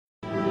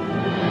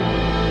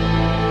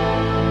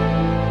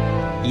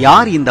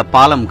யார் இந்த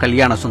பாலம்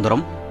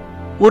கல்யாணசுந்தரம்?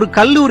 ஒரு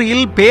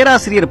கல்லூரியில்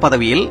பேராசிரியர்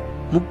பதவியில்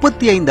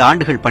 35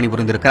 ஆண்டுகள்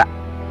பணிபுரிந்திருக்கிறார்.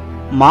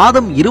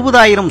 மாதம்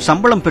 20,000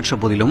 சம்பளம் பெற்ற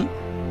போதிலும்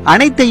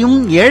அனைத்தையும்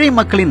ஏழை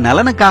மக்களின்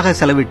நலனுக்காக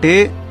செலவிட்டு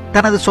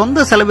தனது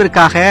சொந்த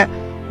செலவிற்காக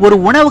ஒரு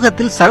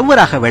உணவகத்தில்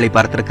சர்வராக வேலை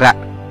பார்த்திருக்கிறார்.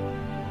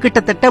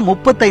 கிட்டத்தட்ட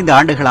 35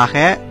 ஆண்டுகளாக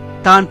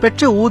தான்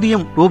பெற்ற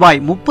ஊதியம் ரூபாய்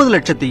 30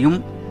 லட்சத்தையும்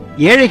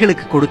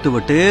ஏழைகளுக்கு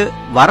கொடுத்துவிட்டு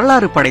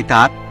வரலாறு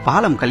படைத்தார்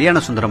பாலம்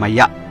கல்யாணசுந்தரம்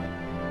ஐயா.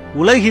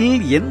 உலகில்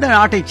எந்த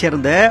நாட்டைச்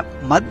சேர்ந்த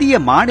மத்திய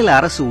மாநில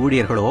அரசு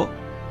ஊழியர்களோ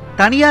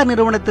தனியார்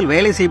நிறுவனத்தில்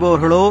வேலை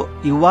செய்பவர்களோ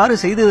இவ்வாறு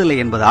செய்ததில்லை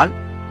என்பதால்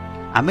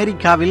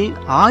அமெரிக்காவில்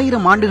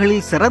 1000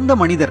 ஆண்டுகளில் சிறந்த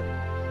மனிதர்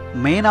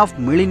மேன் ஆஃப்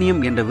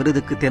மில்லினியம் என்ற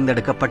விருதுக்கு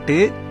தேர்ந்தெடுக்கப்பட்டு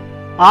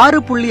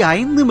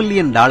 $6.5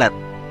 மில்லியன்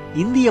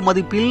இந்திய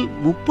மதிப்பில்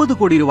 30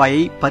 கோடி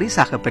ரூபாயை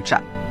பரிசாக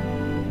பெற்றார்.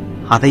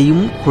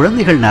 அதையும்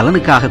குழந்தைகள்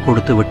நலனுக்காக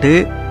கொடுத்துவிட்டு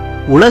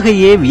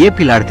உலகையே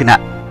வியப்பில்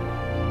ஆழ்த்தினார்.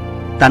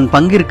 தன்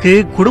பங்கிற்கு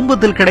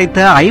குடும்பத்தில் கிடைத்த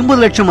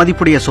 50 லட்சம்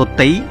மதிப்புடைய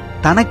சொத்தை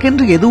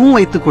தனக்கென்று எதுவும்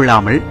வைத்துக்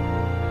கொள்ளாமல்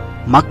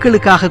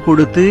மக்களுக்காக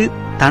கொடுத்து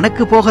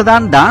தனக்கு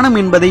போகத்தான் தானம்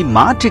என்பதை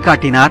மாற்றி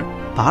காட்டினார்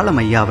பாலம்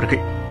ஐயா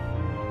அவர்கள்.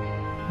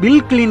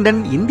 பில்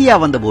கிளின்டன் இந்தியா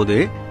வந்தபோது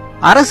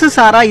அரசு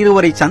சாரா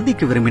இருவரை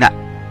சந்திக்க விரும்பினார்.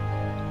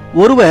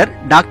 ஒருவர்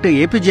டாக்டர்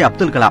ஏபிஜே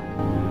அப்துல் கலாம்,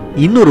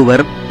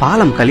 இன்னொருவர்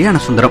பாலம்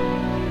கல்யாணசுந்தரம்.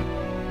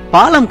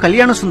 பாலம்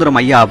கல்யாணசுந்தரம்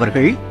ஐயா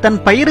அவர்கள் தன்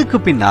பெயருக்கு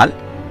பின்னால்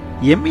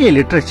MA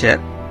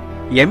literature,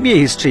 MA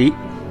history,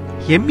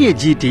 MA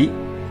GT,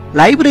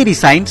 library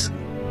science,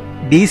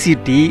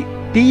 DCT,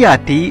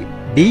 TRT,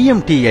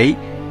 DMTI,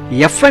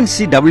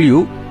 FNCW,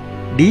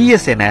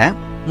 DS என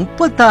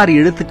 36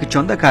 எழுத்துக்கு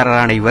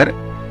சொந்தக்காரரான இவர்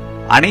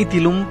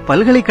அனைத்திலும்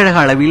பல்கலைக்கழக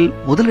அளவில்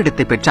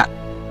முதலிடத்தை பெற்றார்.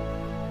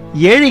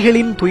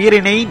 ஏழைகளின்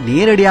துயரினை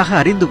நேரடியாக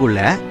அறிந்து கொள்ள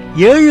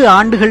 7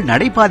 ஆண்டுகள்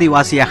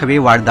நடைபாதைவாசியாகவே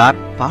வாழ்ந்தார்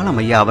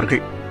பாலம் ஐயா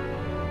அவர்கள்.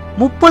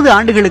 30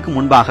 ஆண்டுகளுக்கு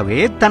முன்பாகவே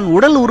தன்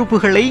உடல்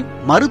உறுப்புகளை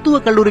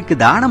மருத்துவக் கல்லூரிக்கு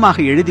தானமாக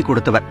எழுதி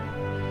கொடுத்தவர்.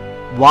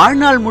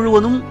 வாழ்நாள்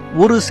முழுவதும்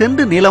 1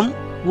 சென்ட் நிலம்,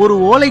 1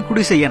 ஓலை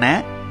குடிசை என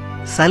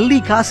சல்லி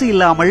காசு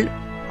இல்லாமல்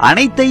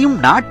அனைத்தையும்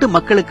நாட்டு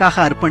மக்களுக்காக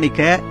அர்ப்பணிக்க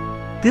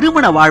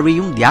திருமண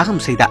வாழ்வையும்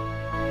தியாகம் செய்தார்.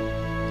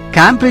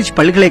 கேம்பிரிட்ஜ்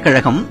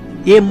பல்கலைக்கழகம்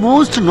ஏ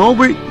most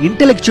Nobel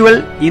intellectual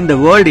in the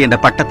world என்ற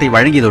பட்டத்தை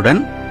வழங்கியதுடன்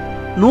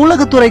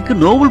நூலகத்துறைக்கு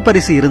நோபல்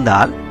பரிசு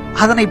இருந்தால்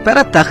அதனை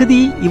பெற தகுதி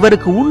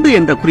இவருக்கு உண்டு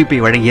என்ற குறிப்பை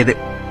வழங்கியது.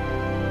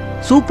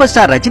 சூப்பர்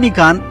ஸ்டார்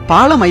ரஜினிகாந்த்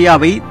பாலம்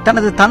ஐயாவை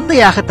தனது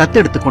தந்தையாக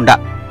தத்தெடுத்துக்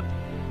கொண்டார்.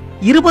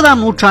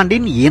 20ஆம்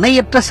நூற்றாண்டின்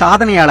இணையற்ற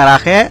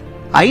சாதனையாளராக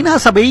ஐநா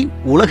சபை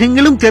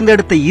உலகெங்கிலும்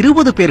தேர்ந்தெடுத்த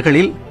 20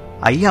 பேர்களில்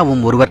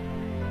ஐயாவும் ஒருவர்.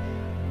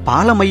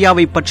 பாலம்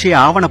ஐயாவை பற்றிய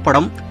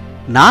ஆவணப்படம்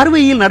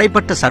நார்வேயில்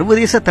நடைபெற்ற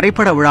சர்வதேச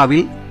திரைப்பட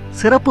விழாவில்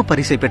சிறப்பு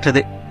பரிசை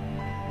பெற்றது.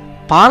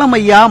 பாலம்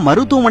ஐயா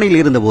மருத்துவமனையில்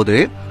இருந்தபோது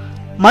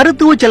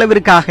மருத்துவ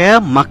செலவிற்காக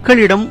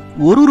மக்களிடம்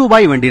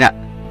 $1 வேண்டினார்.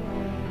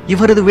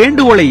 இவரது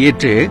வேண்டுகோளை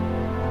ஏற்று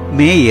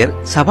மேயர்,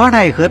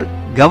 சபாநாயகர்,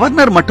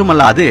 கவர்னர்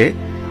மட்டுமல்லாது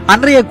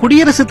அன்றைய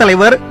குடியரசுத்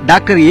தலைவர்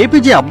டாக்டர்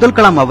ஏபிஜே அப்துல்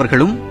கலாம்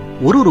அவர்களும்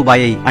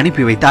 $1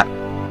 அனுப்பி வைத்தார்.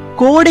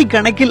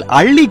 கோடிக்கணக்கில்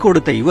அள்ளி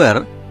கொடுத்த இவர்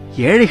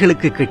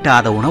ஏழைகளுக்கு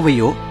கிட்டாத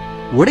உணவையோ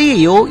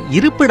உடையையோ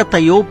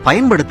இருப்பிடத்தையோ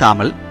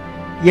பயன்படுத்தாமல்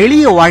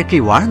எளிய வாழ்க்கை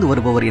வாழ்ந்து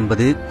வருபவர்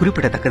என்பது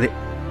குறிப்பிடத்தக்கது.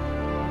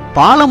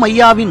 பாலம்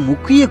ஐயாவின்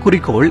முக்கிய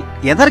குறிக்கோள்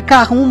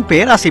எதற்காகவும்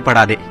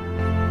பேராசைப்படாதே.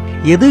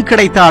 எது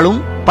கிடைத்தாலும்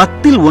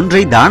 10ல்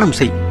 1 தானம்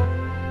செய்.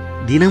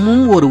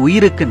 தினமும் ஒரு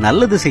உயிருக்கு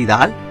நல்லது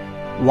செய்தால்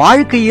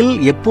வாழ்க்கையில்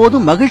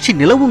எப்போதும் மகிழ்ச்சி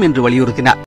நிலவும் என்று வலியுறுத்தினார்.